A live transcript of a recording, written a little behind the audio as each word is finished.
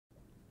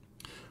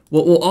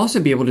What we'll also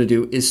be able to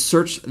do is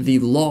search the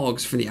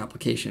logs for the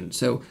application.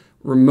 So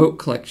remote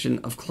collection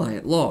of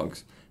client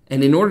logs.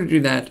 And in order to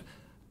do that,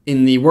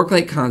 in the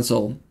Worklight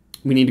console,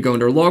 we need to go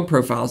under log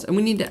profiles and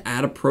we need to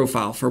add a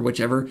profile for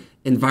whichever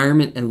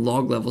environment and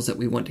log levels that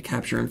we want to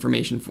capture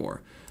information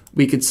for.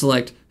 We could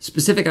select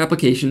specific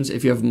applications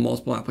if you have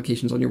multiple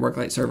applications on your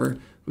Worklight server.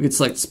 We could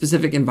select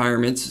specific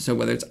environments, so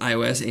whether it's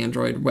iOS,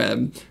 Android,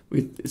 web.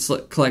 We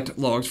collect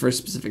logs for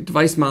specific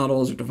device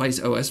models or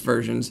device OS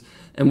versions.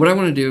 And what I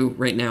want to do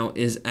right now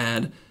is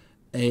add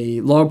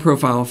a log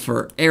profile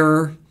for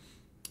error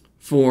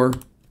for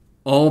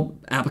all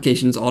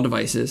applications, all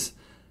devices.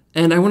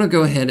 And I want to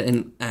go ahead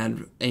and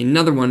add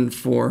another one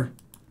for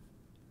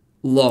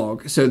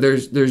log. So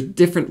there's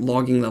different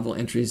logging level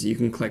entries that you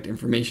can collect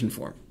information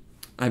for.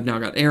 I've now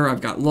got error,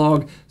 I've got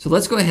log. So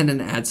let's go ahead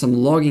and add some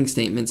logging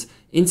statements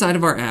inside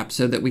of our app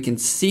so that we can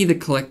see the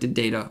collected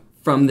data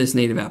from this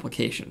native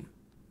application.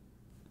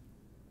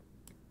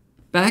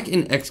 Back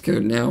in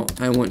Xcode now,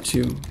 I want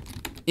to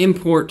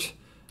import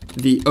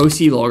the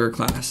OC Logger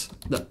class.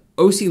 The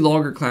OC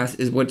Logger class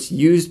is what's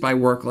used by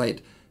Worklight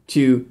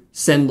to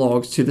send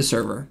logs to the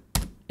server.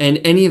 And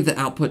any of the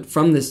output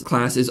from this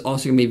class is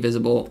also going to be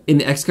visible in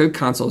the Xcode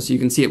console, so you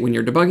can see it when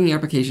you're debugging the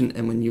application,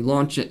 and when you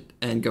launch it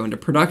and go into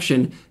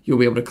production, you'll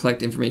be able to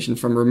collect information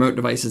from remote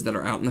devices that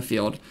are out in the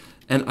field.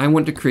 And I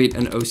want to create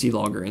an OC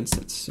Logger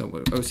instance. So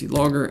we'll OC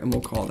Logger, and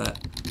we'll call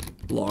that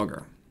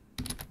Logger.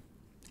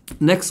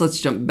 Next, let's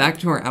jump back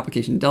to our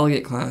application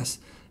delegate class,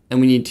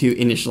 and we need to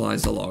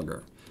initialize the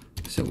logger.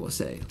 So we'll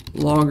say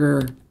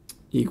logger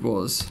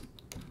equals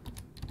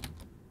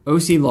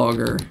OC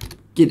Logger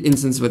get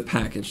instance with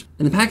package.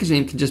 And the package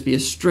name can just be a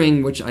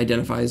string which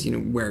identifies,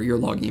 where you're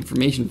logging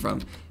information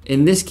from.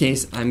 In this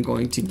case, I'm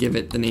going to give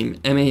it the name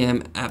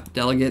MAM app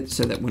delegate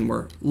so that when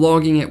we're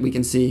logging it, we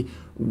can see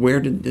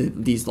where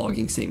did these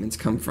logging statements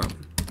come from.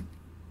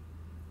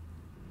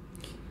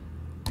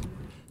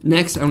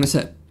 Next, I want to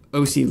set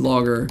OC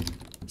Logger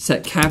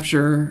set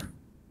capture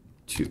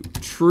to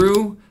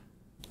true,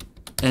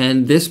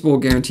 and this will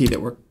guarantee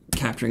that we're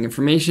capturing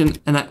information.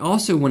 And I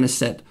also want to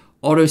set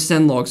auto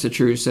send logs to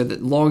true so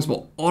that logs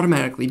will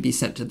automatically be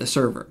sent to the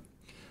server.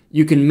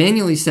 You can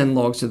manually send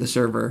logs to the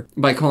server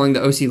by calling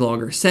the OC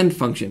Logger send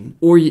function,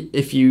 or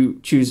if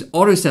you choose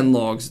auto send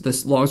logs,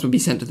 the logs will be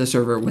sent to the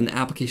server when the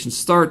application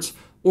starts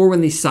or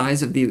when the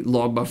size of the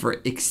log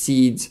buffer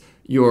exceeds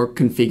your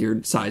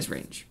configured size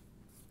range.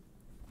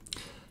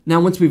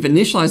 Now, once we've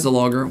initialized the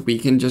logger, we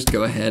can just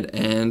go ahead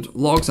and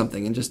log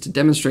something. And just to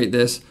demonstrate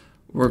this,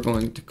 we're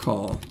going to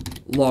call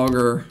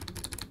logger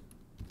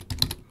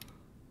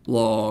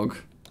log,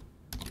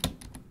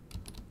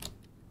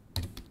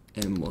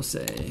 and we'll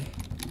say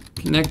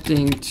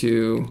connecting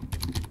to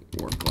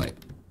Worklight.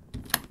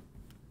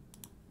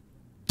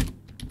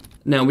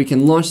 Now we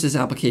can launch this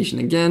application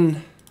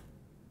again.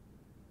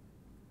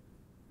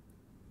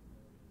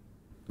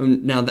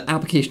 Now the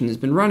application has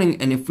been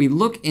running, and if we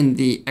look in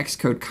the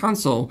Xcode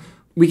console,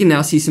 we can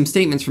now see some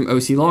statements from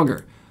OC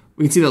Logger.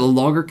 We can see that the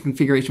logger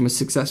configuration was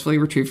successfully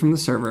retrieved from the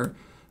server.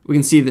 We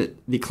can see that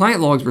the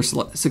client logs were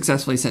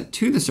successfully sent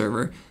to the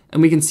server,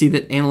 and we can see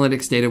that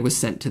analytics data was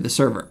sent to the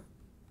server.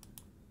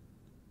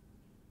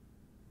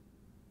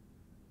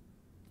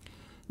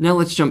 Now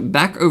let's jump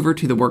back over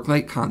to the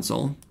Worklight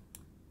console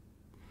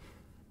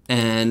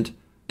and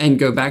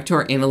go back to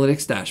our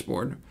analytics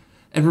dashboard.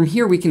 And from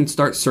here, we can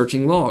start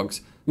searching logs.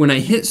 When I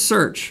hit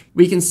search,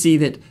 we can see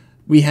that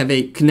we have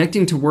a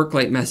connecting to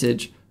Worklight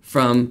message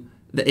from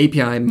the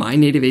API, my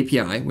native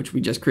API, which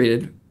we just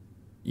created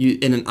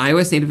in an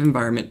iOS native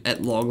environment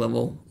at log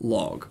level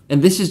log.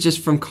 And this is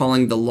just from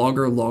calling the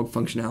logger log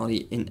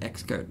functionality in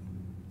Xcode.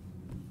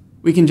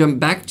 We can jump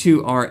back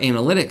to our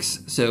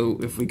analytics. So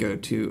if we go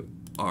to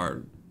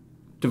our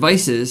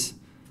devices,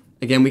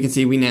 again, we can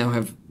see we now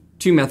have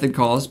two method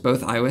calls,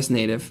 both iOS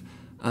native.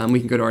 We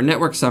can go to our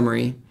network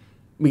summary.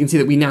 We can see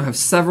that we now have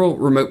several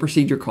remote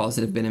procedure calls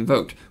that have been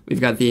invoked.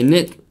 We've got the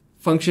init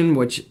function,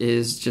 which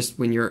is just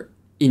when you're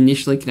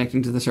initially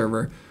connecting to the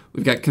server.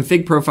 We've got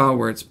config profile,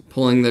 where it's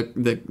pulling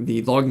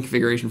the logging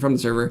configuration from the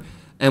server.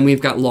 And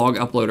we've got log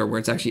uploader, where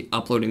it's actually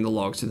uploading the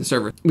logs to the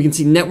server. We can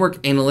see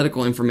network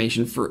analytical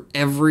information for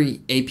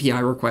every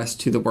API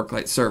request to the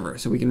Worklight server.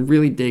 So we can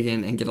really dig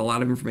in and get a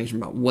lot of information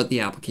about what the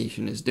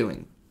application is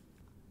doing.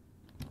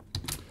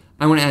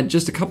 I want to add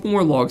just a couple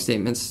more log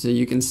statements so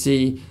you can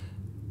see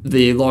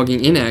the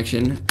logging in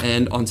action.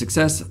 And on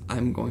success,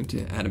 I'm going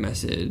to add a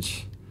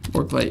message,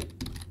 Worklight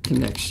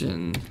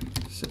connection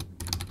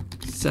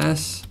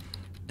success.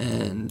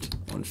 And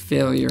on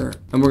failure,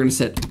 and we're going to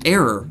set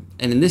error,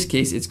 and in this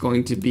case it's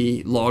going to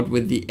be logged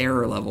with the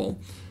error level.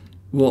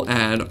 We'll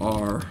add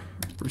our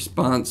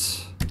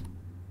response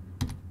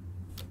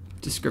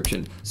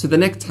description. So the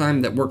next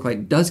time that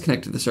Worklight does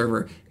connect to the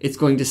server, it's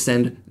going to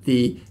send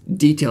the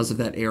details of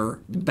that error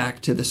back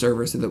to the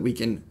server so that we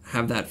can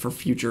have that for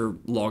future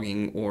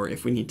logging, or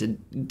if we need to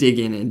dig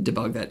in and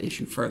debug that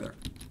issue further.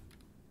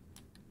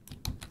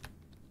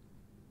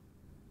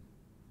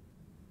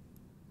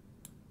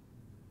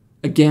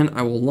 Again,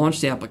 I will launch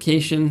the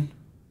application,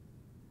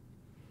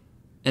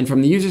 And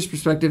from the user's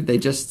perspective, they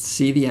just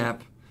see the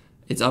app,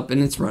 it's up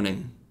and it's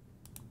running.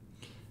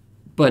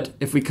 But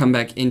if we come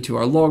back into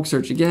our log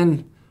search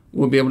again,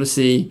 we'll be able to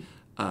see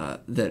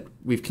that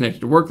we've connected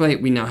to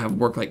Worklight. We now have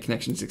Worklight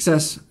connection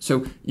success.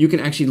 So you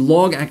can actually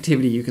log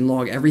activity. You can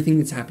log everything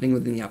that's happening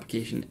within the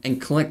application and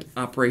collect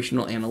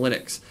operational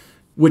analytics,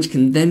 which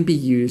can then be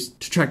used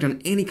to track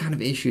down any kind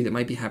of issue that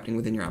might be happening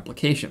within your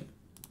application.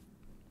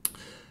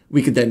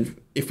 We could then,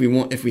 if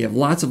we have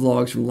lots of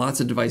logs from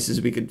lots of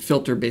devices, we could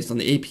filter based on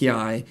the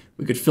API.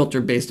 We could filter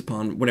based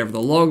upon whatever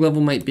the log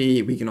level might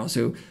be. We can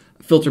also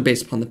filter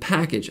based upon the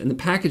package. And the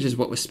package is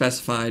what was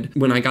specified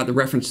when I got the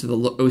reference to the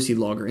OC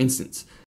logger instance.